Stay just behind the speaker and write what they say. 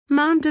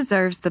Mom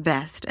deserves the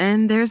best,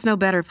 and there's no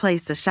better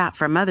place to shop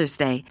for Mother's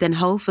Day than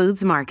Whole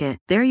Foods Market.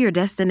 They're your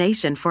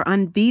destination for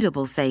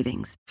unbeatable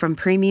savings, from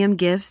premium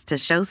gifts to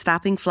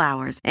show-stopping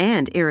flowers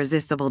and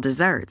irresistible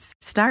desserts.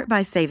 Start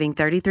by saving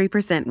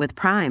 33% with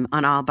Prime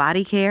on all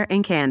body care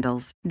and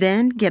candles.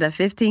 Then get a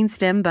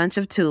 15-stem bunch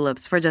of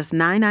tulips for just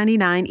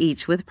 $9.99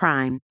 each with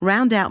Prime.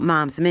 Round out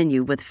Mom's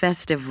menu with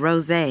festive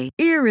rosé,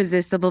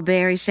 irresistible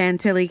berry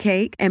chantilly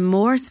cake, and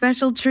more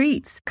special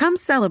treats. Come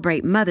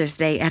celebrate Mother's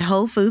Day at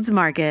Whole Foods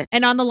Market.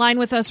 And on the line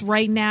with us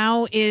right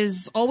now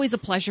is always a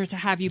pleasure to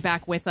have you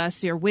back with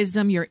us. Your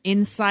wisdom, your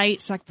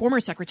insight. Former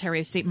Secretary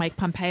of State Mike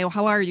Pompeo.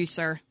 How are you,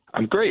 sir?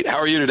 I'm great.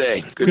 How are you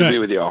today? Good to be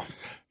with you all.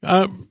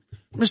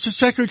 Mr.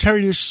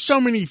 Secretary, there's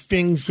so many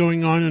things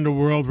going on in the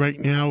world right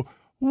now.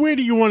 Where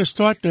do you want to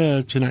start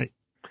tonight?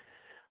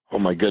 Oh,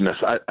 my goodness.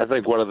 I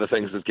think one of the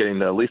things that's getting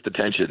the least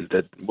attention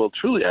that will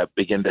truly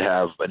begin to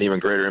have an even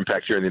greater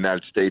impact here in the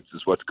United States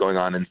is what's going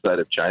on inside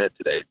of China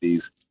today.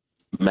 These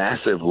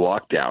massive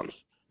lockdowns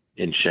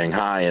in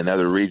Shanghai and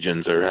other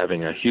regions are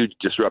having a huge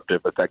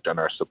disruptive effect on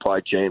our supply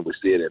chain. We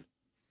see it in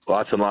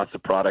lots and lots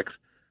of products.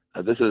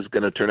 This is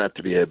going to turn out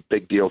to be a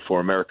big deal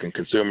for American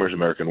consumers,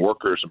 American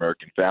workers,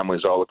 American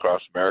families all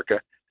across America.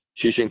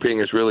 Xi Jinping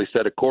has really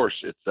set a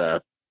course.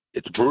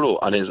 It's brutal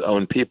on his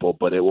own people,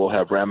 but it will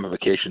have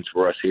ramifications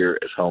for us here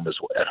at home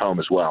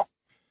as well.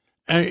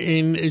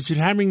 And is it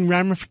having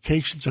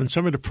ramifications on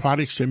some of the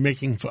products they're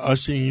making for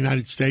us in the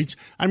United States?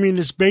 I mean,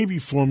 this baby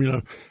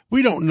formula,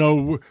 we don't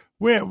know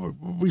where,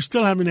 we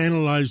still haven't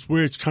analyzed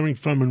where it's coming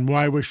from and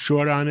why we're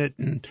short on it.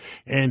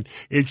 And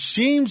it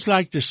seems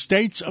like the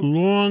states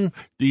along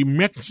the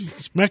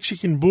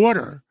Mexican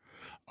border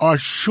are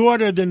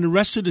shorter than the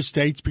rest of the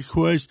states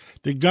because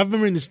the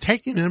government is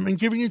taking them and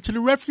giving it to the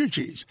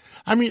refugees.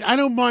 I mean, I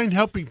don't mind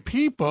helping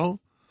people,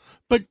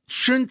 but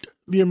shouldn't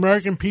the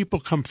American people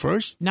come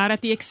first? Not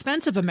at the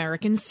expense of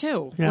Americans,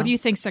 too. Yeah. What do you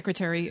think,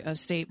 Secretary of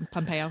State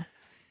Pompeo?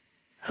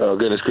 Oh,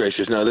 goodness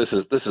gracious. No, this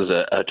is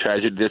a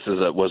tragedy. This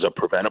was a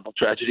preventable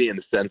tragedy in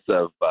the sense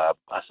of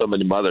so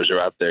many mothers are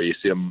out there. You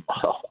see them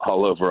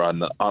all over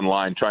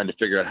online trying to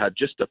figure out how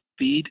just to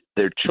feed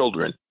their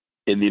children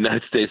in the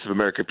United States of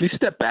America. If you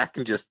step back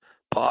and just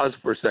pause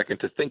for a second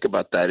to think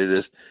about that,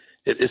 it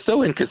is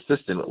so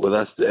inconsistent with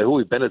us, who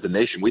we've been as a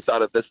nation. We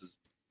thought of this as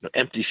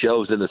empty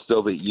shelves in the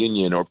Soviet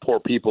Union or poor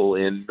people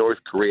in North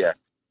Korea.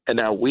 And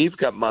now we've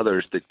got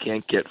mothers that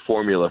can't get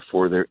formula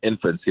for their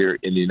infants here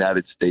in the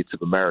United States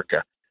of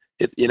America.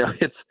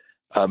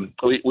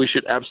 We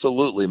should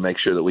absolutely make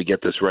sure that we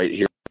get this right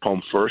here at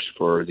home first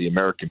for the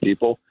American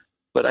people.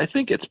 But I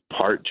think it's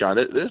part, John,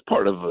 it is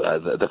part of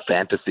the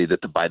fantasy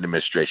that the Biden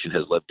administration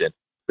has lived in.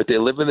 But they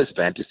live in this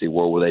fantasy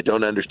world where they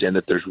don't understand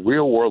that there's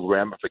real-world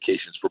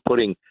ramifications for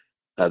putting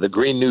the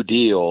Green New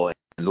Deal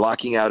and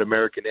locking out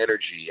American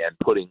energy and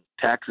putting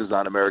taxes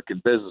on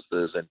American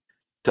businesses and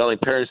telling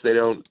parents they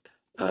don't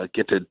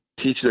get to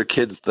teach their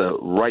kids the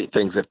right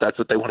things if that's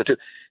what they want to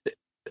do.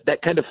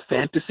 That kind of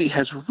fantasy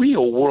has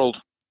real-world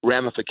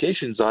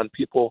ramifications on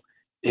people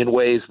in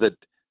ways that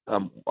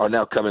are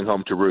now coming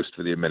home to roost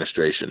for the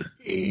administration.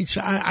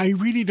 I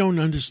really don't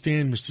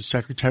understand, Mr.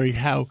 Secretary,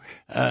 how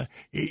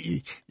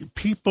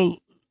people,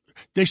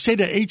 they say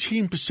that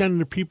 18% of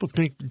the people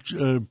think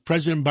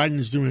President Biden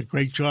is doing a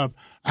great job.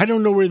 I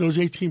don't know where those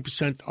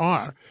 18%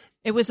 are.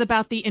 It was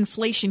about the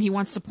inflation. He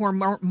wants to pour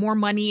more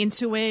money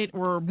into it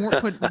or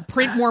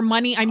print more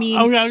money. I mean,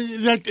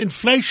 that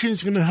inflation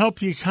is going to help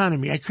the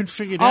economy. I couldn't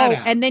figure that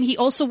out. And then he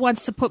also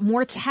wants to put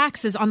more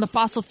taxes on the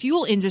fossil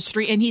fuel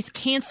industry, and he's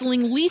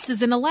canceling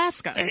leases in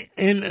Alaska.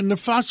 And in the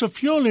fossil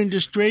fuel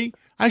industry,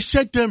 I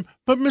said to him,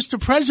 but Mr.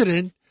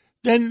 President,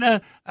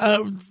 then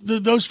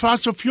those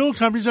fossil fuel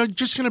companies are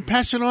just going to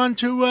pass it on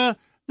to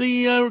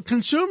the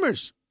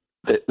consumers.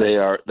 They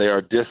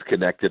are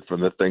disconnected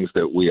from the things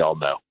that we all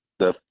know.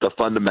 The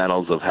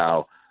fundamentals of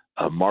how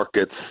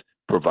markets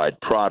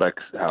provide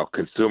products, how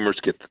consumers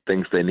get the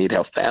things they need,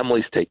 how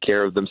families take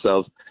care of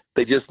themselves.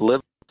 They just live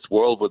in this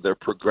world with their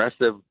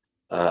progressive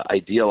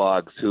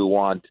ideologues who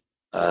want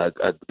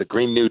the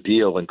Green New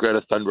Deal and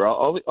Greta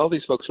Thunberg, all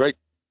these folks, right?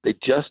 They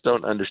just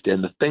don't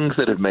understand the things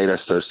that have made us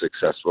so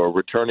successful are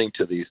returning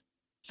to these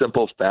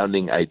simple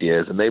founding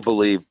ideas, and they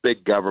believe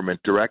big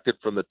government directed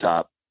from the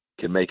top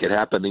can make it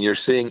happen. And you're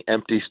seeing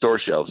empty store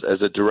shelves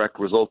as a direct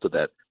result of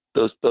that.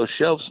 Those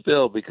shelves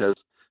fill because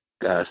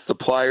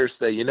suppliers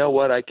say, you know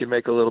what, I can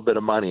make a little bit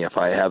of money if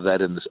I have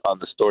that on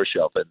the store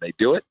shelf, and they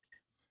do it,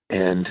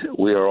 and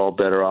we are all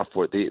better off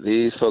for it.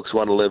 These folks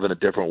want to live in a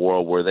different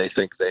world where they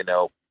think they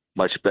know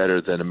much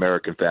better than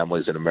American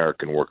families and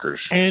American workers.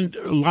 And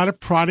a lot of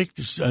product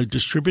is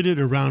distributed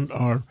around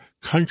our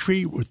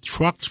country with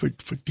trucks for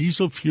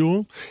diesel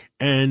fuel,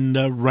 and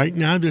right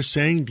now they're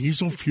saying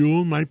diesel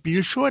fuel might be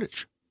a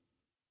shortage.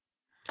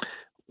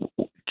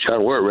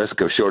 John, we're at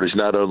risk of shortage.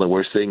 Not only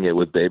we're seeing it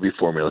with baby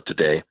formula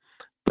today,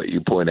 but you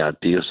point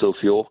out diesel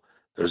fuel.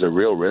 There's a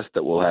real risk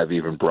that we'll have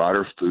even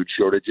broader food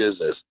shortages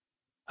as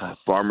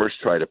farmers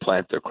try to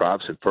plant their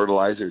crops, and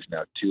fertilizer is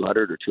now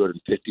 200 or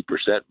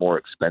 250% more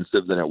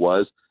expensive than it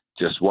was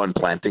just one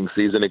planting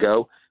season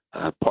ago.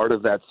 Part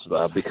of that's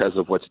because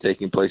of what's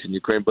taking place in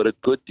Ukraine, but a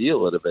good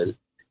deal of it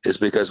is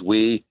because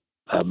we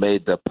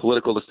made the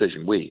political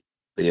decision.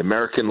 The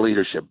American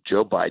leadership,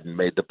 Joe Biden,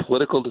 made the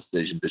political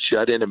decision to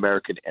shut in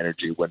American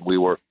energy when we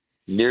were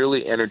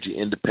nearly energy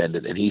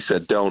independent. And he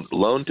said, don't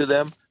loan to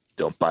them,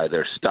 don't buy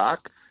their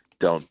stock,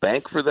 don't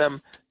bank for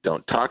them,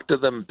 don't talk to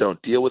them,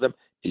 don't deal with them.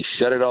 He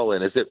shut it all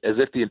in as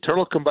if the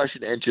internal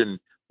combustion engine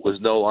was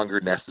no longer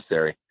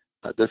necessary.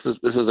 This is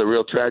a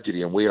real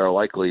tragedy, and we are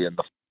likely in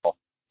the fall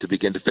to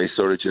begin to face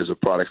shortages of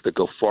products that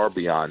go far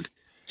beyond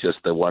just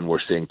the one we're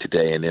seeing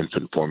today in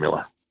infant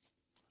formula.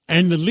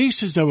 And the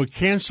leases that were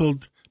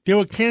canceled, they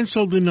were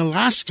canceled in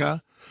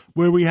Alaska,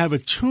 where we have a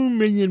 2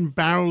 million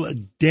barrel a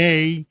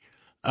day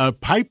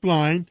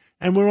pipeline,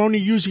 and we're only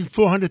using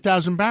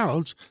 400,000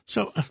 barrels.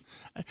 So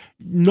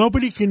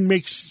nobody can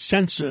make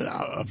sense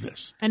of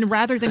this. And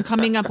rather than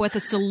coming up with a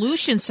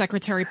solution,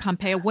 Secretary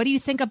Pompeo, what do you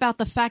think about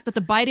the fact that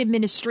the Biden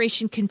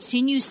administration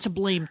continues to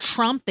blame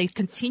Trump? They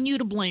continue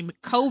to blame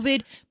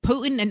COVID,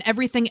 Putin, and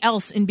everything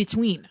else in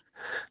between.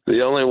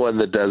 The only one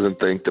that doesn't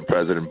think that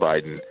President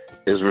Biden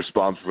is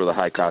responsible for the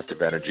high cost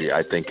of energy,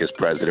 I think, is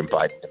President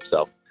Biden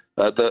himself.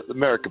 The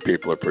American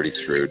people are pretty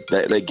shrewd.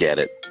 They get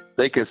it.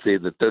 They can see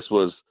that this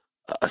was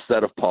a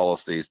set of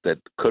policies that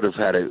could have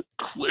had a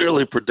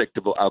clearly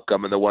predictable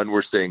outcome, and the one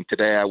we're seeing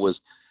today. I was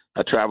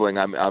traveling.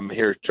 I'm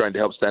here trying to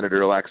help Senator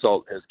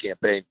Laxalt in his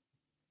campaign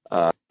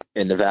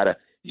in Nevada.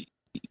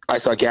 I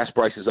saw gas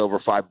prices over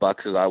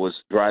 $5 as I was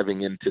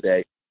driving in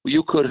today.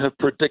 You could have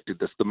predicted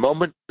this. The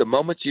moment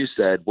you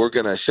said we're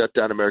going to shut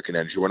down American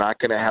energy, we're not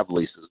going to have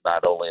leases,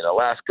 not only in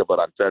Alaska but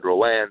on federal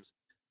lands.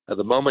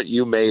 The moment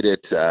you made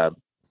it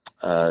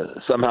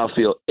somehow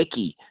feel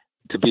icky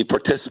to be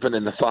participant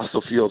in the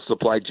fossil fuel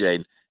supply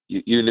chain,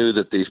 you knew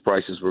that these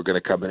prices were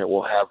going to come in. It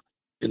will have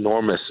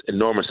enormous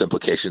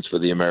implications for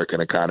the American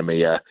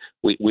economy.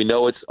 We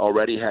know it's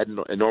already had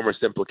enormous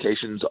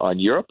implications on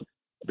Europe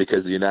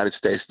because the United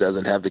States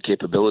doesn't have the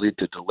capability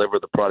to deliver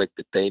the product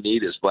that they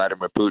need, as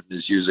Vladimir Putin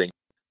is using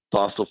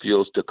fossil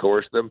fuels to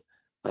coerce them.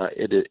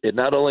 It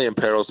not only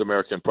imperils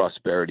American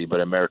prosperity,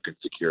 but American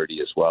security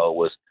as well.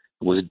 It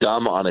was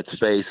dumb on its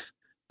face.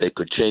 They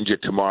could change it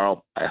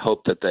tomorrow. I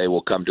hope that they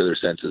will come to their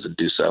senses and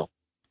do so.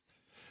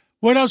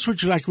 What else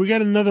would you like? We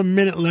got another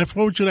minute left.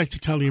 What would you like to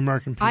tell the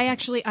American people?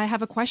 I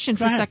have a question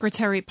for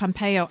Secretary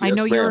Pompeo. Yes, I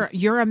know ma'am.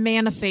 you're a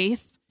man of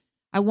faith.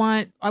 I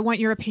want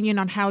your opinion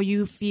on how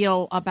you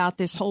feel about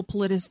this whole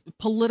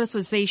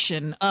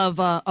politicization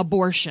of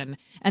abortion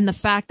and the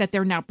fact that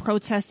they're now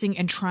protesting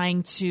and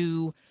trying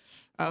to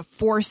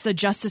force the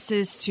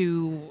justices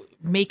to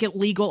make it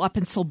legal up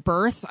until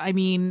birth. I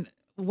mean,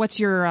 what's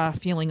your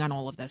feeling on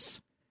all of this?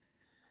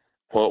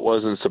 Well, it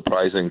wasn't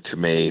surprising to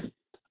me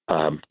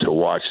to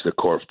watch the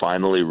court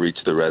finally reach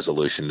the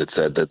resolution that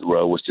said that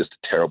Roe was just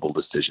a terrible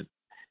decision.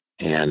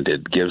 And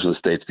it gives the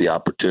states the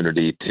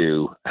opportunity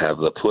to have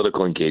the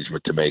political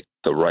engagement to make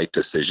the right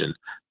decision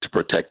to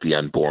protect the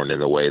unborn in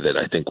the way that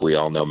I think we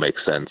all know makes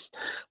sense.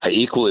 I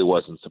equally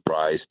wasn't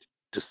surprised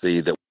to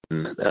see that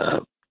when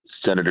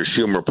Senator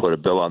Schumer put a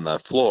bill on the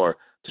floor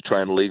to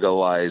try and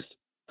legalize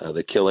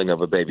the killing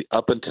of a baby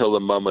up until the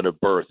moment of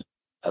birth,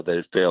 that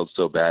it failed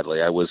so badly.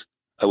 I was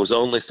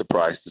only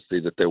surprised to see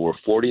that there were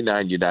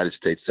 49 United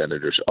States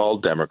senators, all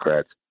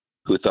Democrats,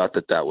 who thought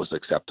that was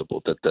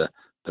acceptable, that the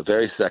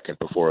very second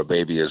before a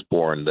baby is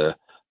born, the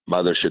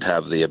mother should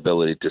have the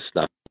ability to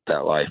snuff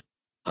that life.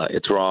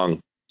 It's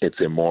wrong. It's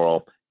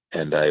immoral.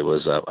 And I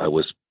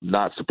was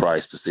not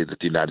surprised to see that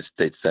the United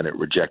States Senate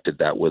rejected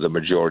that with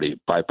a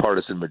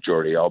bipartisan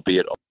majority,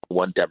 albeit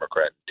one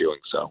Democrat doing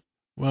so.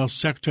 Well,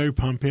 Secretary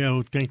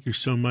Pompeo, thank you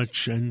so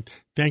much. And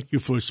thank you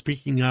for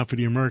speaking out for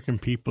the American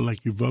people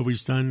like you've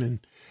always done.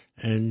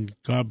 And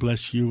God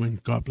bless you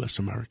and God bless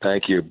America.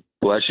 Thank you.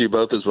 Bless you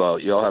both as well.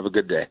 You all have a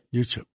good day. You too.